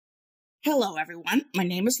Hello, everyone. My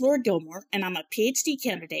name is Laura Gilmore, and I'm a PhD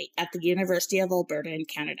candidate at the University of Alberta in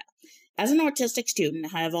Canada. As an autistic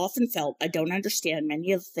student, I have often felt I don't understand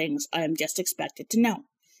many of the things I am just expected to know.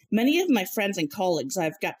 Many of my friends and colleagues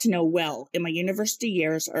I've got to know well in my university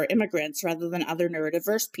years are immigrants rather than other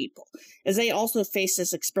neurodiverse people, as they also face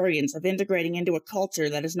this experience of integrating into a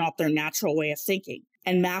culture that is not their natural way of thinking,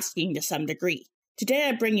 and masking to some degree. Today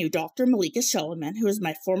I bring you Dr. Malika Shalaman, who is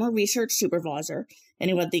my former research supervisor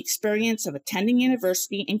and who had the experience of attending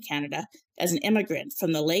university in Canada as an immigrant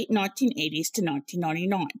from the late 1980s to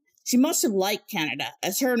 1999. She must have liked Canada,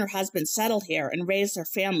 as her and her husband settled here and raised their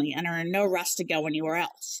family and are in no rush to go anywhere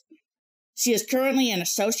else. She is currently an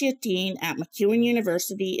associate dean at MacEwan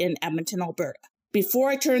University in Edmonton, Alberta. Before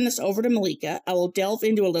I turn this over to Malika, I will delve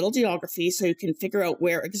into a little geography so you can figure out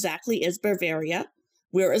where exactly is Bavaria,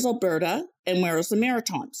 where is Alberta, and where is the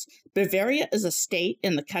Maritimes. Bavaria is a state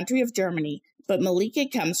in the country of Germany, but Malika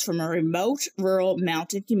comes from a remote, rural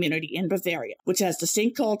mountain community in Bavaria, which has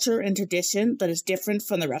distinct culture and tradition that is different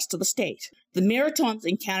from the rest of the state. The Maritimes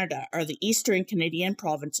in Canada are the eastern Canadian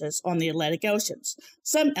provinces on the Atlantic Oceans.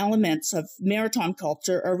 Some elements of maritime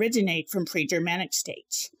culture originate from pre-Germanic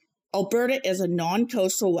states. Alberta is a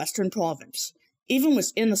non-coastal western province. Even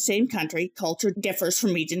within the same country, culture differs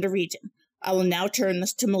from region to region. I will now turn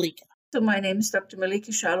this to Malika. So my name is Dr.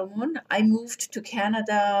 Malika Shalaman. I moved to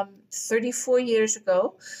Canada 34 years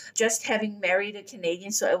ago, just having married a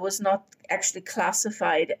Canadian, so I was not actually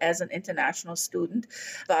classified as an international student.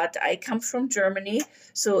 But I come from Germany,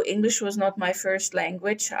 so English was not my first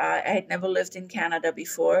language. I had never lived in Canada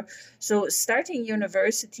before. So starting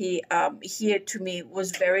university here to me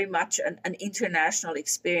was very much an international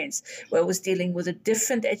experience, where I was dealing with a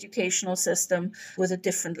different educational system with a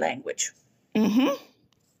different language. Mm-hmm.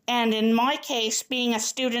 And in my case, being a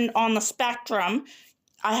student on the spectrum,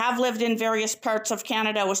 I have lived in various parts of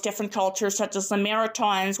Canada with different cultures, such as the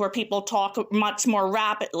Maritimes, where people talk much more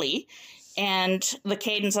rapidly, and the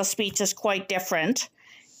cadence of speech is quite different.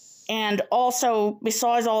 And also,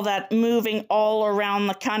 besides all that, moving all around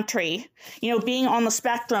the country, being on the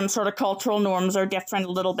spectrum, sort of cultural norms are different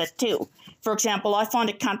a little bit too. For example, I find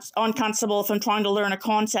it uncomfortable if I'm trying to learn a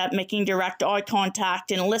concept, making direct eye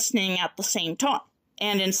contact and listening at the same time.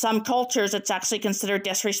 And in some cultures, it's actually considered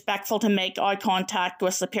disrespectful to make eye contact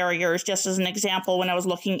with superiors, just as an example when I was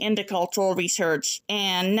looking into cultural research.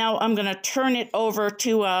 And now I'm going to turn it over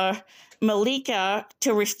to Malika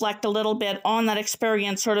to reflect a little bit on that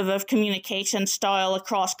experience sort of communication style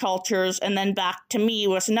across cultures, and then back to me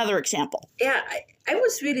with another example. Yeah, I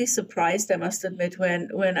was really surprised, I must admit,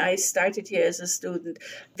 when I started here as a student,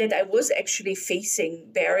 that I was actually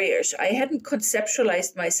facing barriers. I hadn't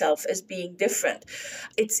conceptualized myself as being different.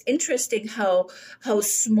 It's interesting how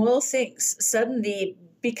small things suddenly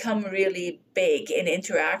become really big in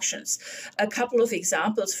interactions. A couple of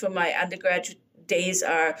examples from my undergraduate days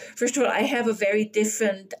are, first of all, I have a very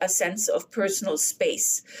different sense of personal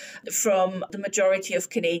space from the majority of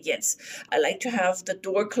Canadians. I like to have the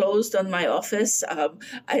door closed on my office.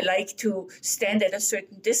 I like to stand at a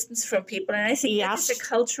certain distance from people. And I think that's a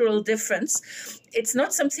cultural difference. It's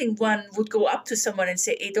not something one would go up to someone and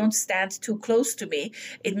say, hey, don't stand too close to me.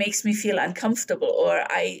 It makes me feel uncomfortable. Or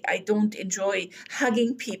I don't enjoy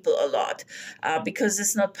hugging people a lot because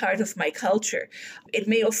it's not part of my culture. It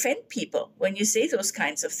may offend people when you say those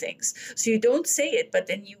kinds of things. So you don't say it, but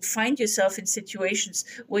then you find yourself in situations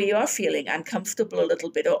where you are feeling uncomfortable a little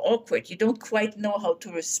bit or awkward. You don't quite know how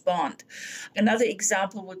to respond. Another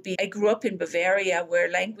example would be, I grew up in Bavaria, where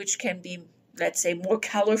language can be, let's say, more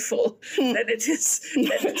colorful than it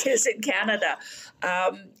is in Canada.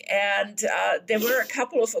 And there were a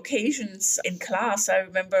couple of occasions in class. I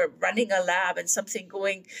remember running a lab and something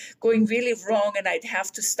going really wrong, and I'd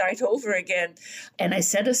have to start over again. And I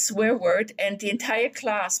said a swear word, and the entire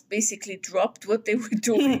class basically dropped what they were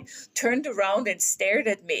doing, turned around and stared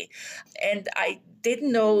at me. And I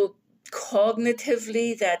didn't know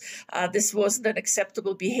cognitively that this wasn't an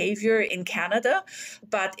acceptable behavior in Canada,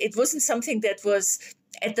 but it wasn't something that was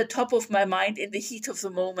at the top of my mind in the heat of the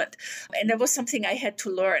moment. And that was something I had to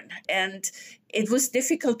learn. And it was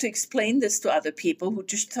difficult to explain this to other people who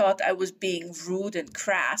just thought I was being rude and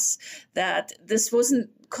crass, that this wasn't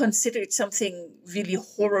considered something really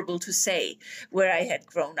horrible to say where I had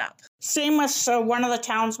grown up. Same with one of the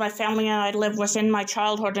towns my family and I lived with in my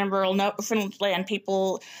childhood in rural Newfoundland.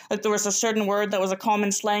 People, like, there was a certain word that was a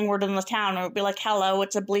common slang word in the town. It would be like, hello,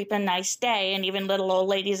 it's a bleeping nice day. And even little old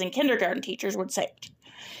ladies and kindergarten teachers would say it.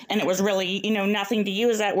 And it was really, nothing to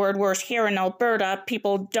use that word. Whereas here in Alberta,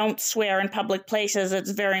 people don't swear in public places.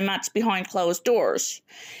 It's very much behind closed doors.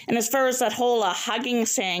 And as far as that whole hugging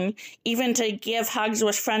thing, even to give hugs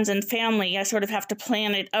with friends and family, I sort of have to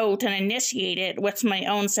plan it out and initiate it with my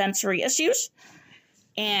own sensory issues.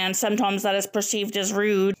 And sometimes that is perceived as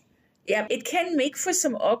rude. Yeah, it can make for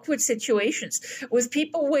some awkward situations with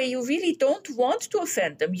people where you really don't want to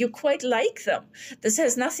offend them. You quite like them. This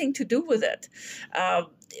has nothing to do with it.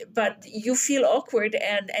 But you feel awkward,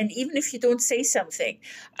 and even if you don't say something,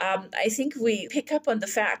 I think we pick up on the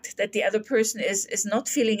fact that the other person is not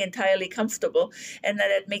feeling entirely comfortable, and that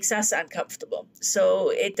it makes us uncomfortable. So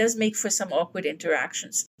it does make for some awkward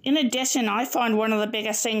interactions. In addition, I find one of the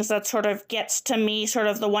biggest things that sort of gets to me, sort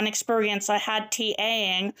of the one experience I had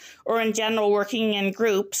TAing or in general working in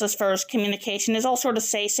groups as far as communication, is I'll sort of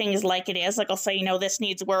say things like it is. Like I'll say, this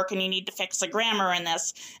needs work and you need to fix the grammar in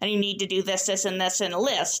this and you need to do this, this, and this in a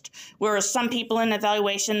list. Whereas some people in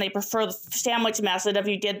evaluation, they prefer the sandwich method of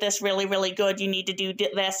you did this really, really good, you need to do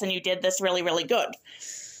this, and you did this really, really good.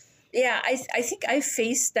 Yeah, I think I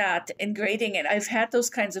faced that in grading, and I've had those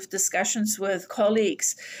kinds of discussions with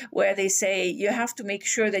colleagues where they say you have to make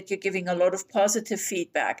sure that you're giving a lot of positive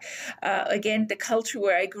feedback. Again, the culture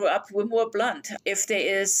where I grew up, we're more blunt. If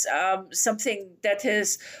there is something that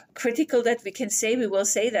is critical that we can say, we will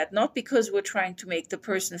say that, not because we're trying to make the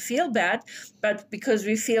person feel bad, but because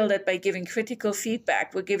we feel that by giving critical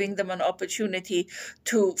feedback, we're giving them an opportunity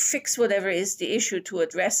to fix whatever is the issue, to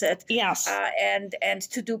address it, yes, and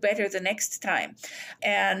to do better the next time.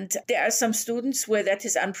 And there are some students where that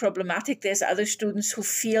is unproblematic. There's other students who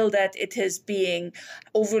feel that it is being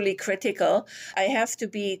overly critical. I have to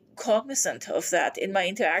be cognizant of that in my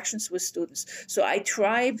interactions with students. So I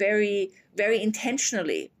try very, very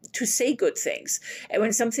intentionally to say good things. And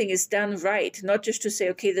when something is done right, not just to say,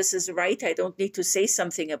 okay, this is right, I don't need to say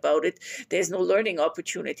something about it, there's no learning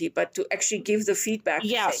opportunity, but to actually give the feedback.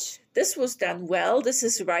 Yes. Say, this was done well, this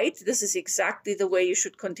is right, this is exactly the way you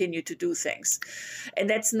should continue to do things. And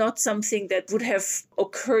that's not something that would have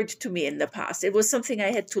occurred to me in the past. It was something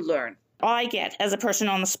I had to learn. I get, as a person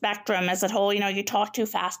on the spectrum, as that whole, you talk too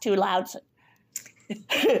fast, too loud.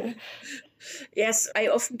 Yes, I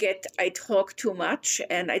often get I talk too much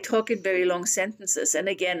and I talk in very long sentences. And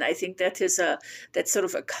again, I think that's sort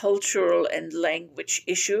of a cultural and language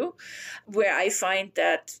issue where I find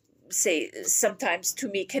that, say, sometimes to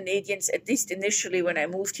me, Canadians, at least initially when I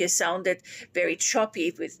moved here, sounded very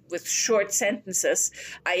choppy with short sentences.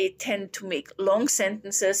 I tend to make long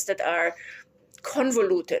sentences that are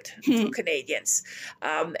convoluted to Canadians.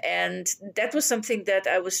 And that was something that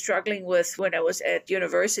I was struggling with when I was at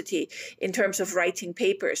university in terms of writing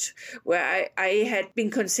papers, where I had been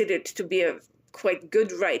considered to be a quite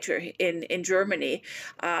good writer in Germany.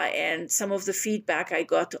 And some of the feedback I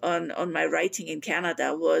got on my writing in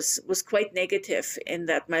Canada was quite negative, in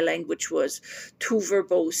that my language was too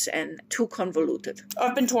verbose and too convoluted.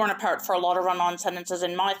 I've been torn apart for a lot of run-on sentences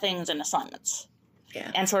in my things and assignments. Yeah.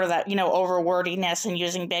 And sort of that, over-wordiness and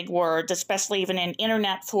using big words, especially even in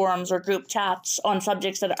internet forums or group chats on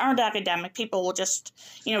subjects that aren't academic. People will just,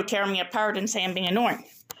 tear me apart and say I'm being annoying.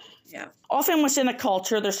 Yeah. Often within a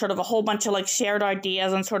culture, there's sort of a whole bunch of shared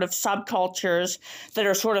ideas and sort of subcultures that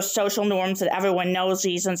are sort of social norms that everyone knows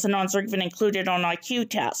these, and sometimes are even included on IQ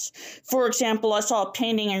tests. For example, I saw a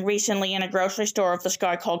painting recently in a grocery store of this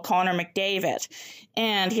guy called Connor McDavid,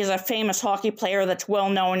 and he's a famous hockey player that's well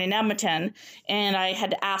known in Edmonton, and I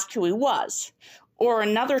had to ask who he was. Or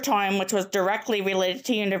another time, which was directly related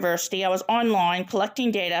to university, I was online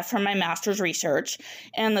collecting data from my master's research,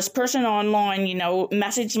 and this person online,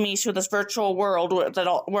 messaged me through this virtual world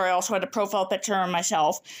where I also had a profile picture of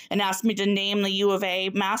myself, and asked me to name the U of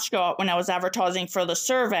A mascot when I was advertising for the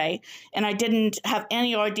survey, and I didn't have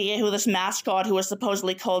any idea who this mascot, who was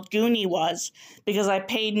supposedly called Goonie, was, because I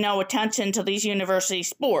paid no attention to these university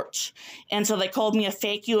sports. And so they called me a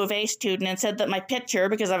fake U of A student and said that my picture,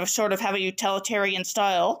 because I was sort of have a utilitarian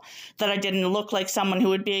style, that I didn't look like someone who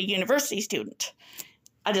would be a university student.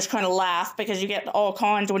 I just kind of laughed, because you get all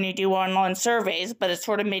kinds when you do online surveys, but it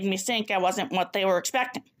sort of made me think I wasn't what they were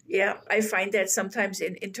expecting. Yeah, I find that sometimes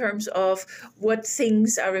in terms of what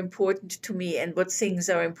things are important to me and what things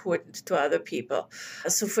are important to other people.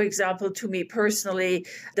 So, for example, to me personally,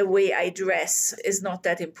 the way I dress is not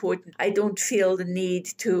that important. I don't feel the need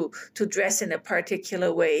to dress in a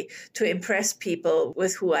particular way to impress people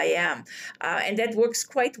with who I am. And that works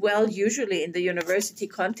quite well usually in the university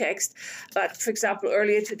context. But, for example,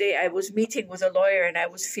 earlier today, I was meeting with a lawyer and I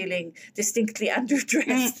was feeling distinctly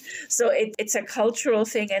underdressed. So it's a cultural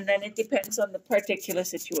thing. And then it depends on the particular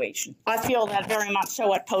situation. I feel that very much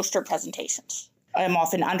so at poster presentations. I'm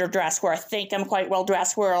often underdressed where I think I'm quite well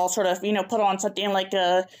dressed, where I'll sort of, put on something like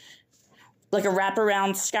a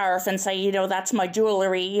wraparound scarf and say, that's my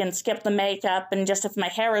jewelry, and skip the makeup, and just if my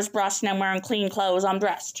hair is brushed and I'm wearing clean clothes, I'm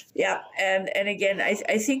dressed. Yeah, and again,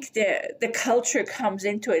 I think the culture comes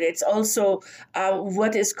into it. It's also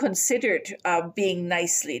what is considered being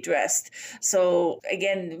nicely dressed. So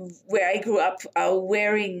again, where I grew up,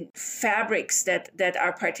 wearing fabrics that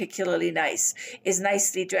are particularly nice is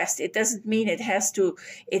nicely dressed. It doesn't mean it has to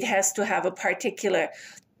have a particular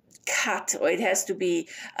cut, or it has to be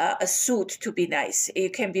a suit to be nice.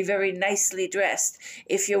 You can be very nicely dressed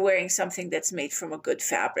if you're wearing something that's made from a good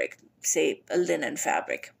fabric, say a linen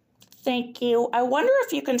fabric. Thank you. I wonder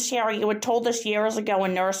if you can share, you had told this years ago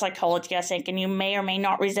in neuropsychology, I think, and you may or may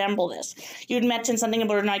not resemble this. You'd mentioned something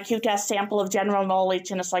about an IQ test sample of general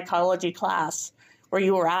knowledge in a psychology class, where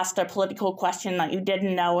you were asked a political question that you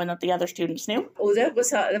didn't know and that the other students knew? Oh, that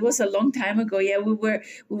was a long time ago. Yeah, we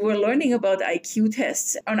were learning about IQ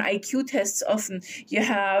tests. On IQ tests, often you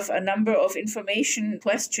have a number of information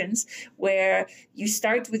questions where you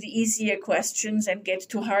start with easier questions and get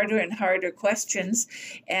to harder and harder questions.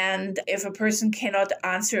 And if a person cannot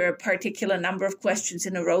answer a particular number of questions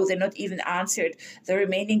in a row, they're not even answered the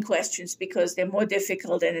remaining questions because they're more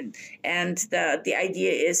difficult. And the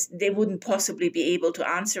idea is they wouldn't possibly be able to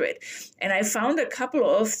answer it. And I found a couple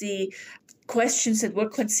of the questions that were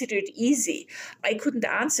considered easy, I couldn't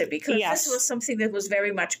answer because this was something that was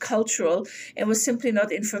very much cultural and was simply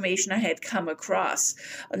not information I had come across.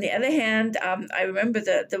 On the other hand, I remember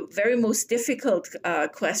the very most difficult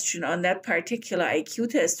question on that particular IQ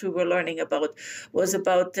test we were learning about was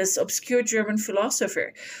about this obscure German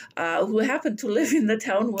philosopher who happened to live in the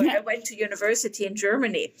town where I went to university in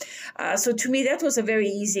Germany. So to me, that was a very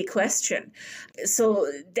easy question.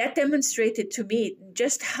 So that demonstrated to me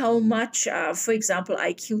just how much for example,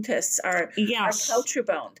 IQ tests are culture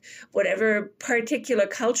bound. Whatever particular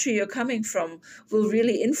culture you're coming from will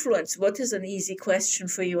really influence what is an easy question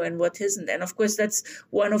for you and what isn't. And of course, that's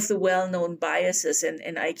one of the well-known biases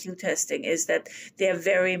in IQ testing is that they're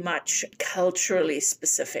very much culturally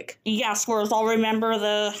specific. Yes, whereas I'll remember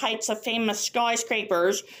the heights of famous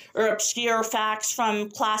skyscrapers or obscure facts from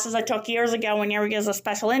classes I took years ago in areas of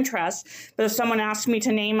special interest. But if someone asked me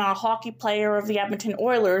to name a hockey player of the Edmonton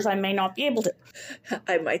Oilers, I may not be able to.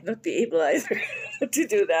 I might not be able either to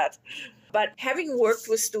do that. But having worked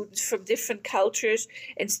with students from different cultures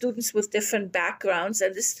and students with different backgrounds,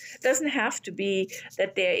 and this doesn't have to be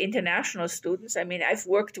that they're international students. I mean, I've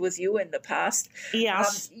worked with you in the past.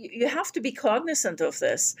 Yes. You have to be cognizant of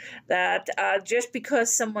this, that just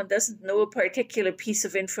because someone doesn't know a particular piece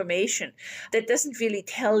of information, that doesn't really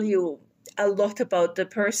tell you a lot about the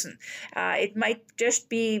person. It might just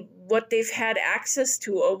be what they've had access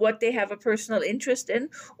to or what they have a personal interest in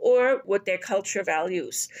or what their culture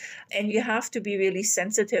values. And you have to be really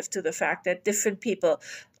sensitive to the fact that different people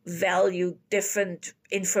value different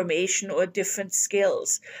information or different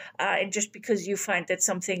skills. And just because you find that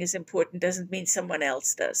something is important doesn't mean someone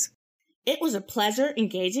else does. It was a pleasure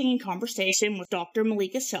engaging in conversation with Dr.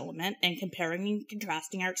 Malika Shellerman and comparing and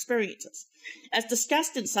contrasting our experiences. As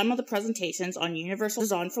discussed in some of the presentations on Universal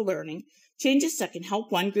Design for Learning, changes that can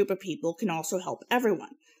help one group of people can also help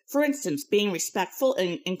everyone. For instance, being respectful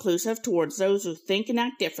and inclusive towards those who think and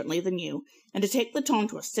act differently than you, and to take the time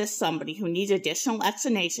to assist somebody who needs additional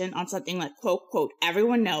explanation on something that, quote,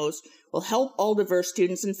 everyone knows, will help all diverse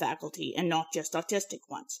students and faculty, and not just autistic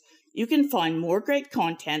ones. You can find more great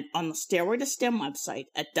content on the Stairway to STEM website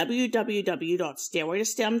at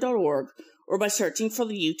www.stairwaytostem.org or by searching for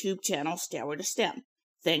the YouTube channel Stairway to STEM.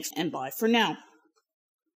 Thanks and bye for now.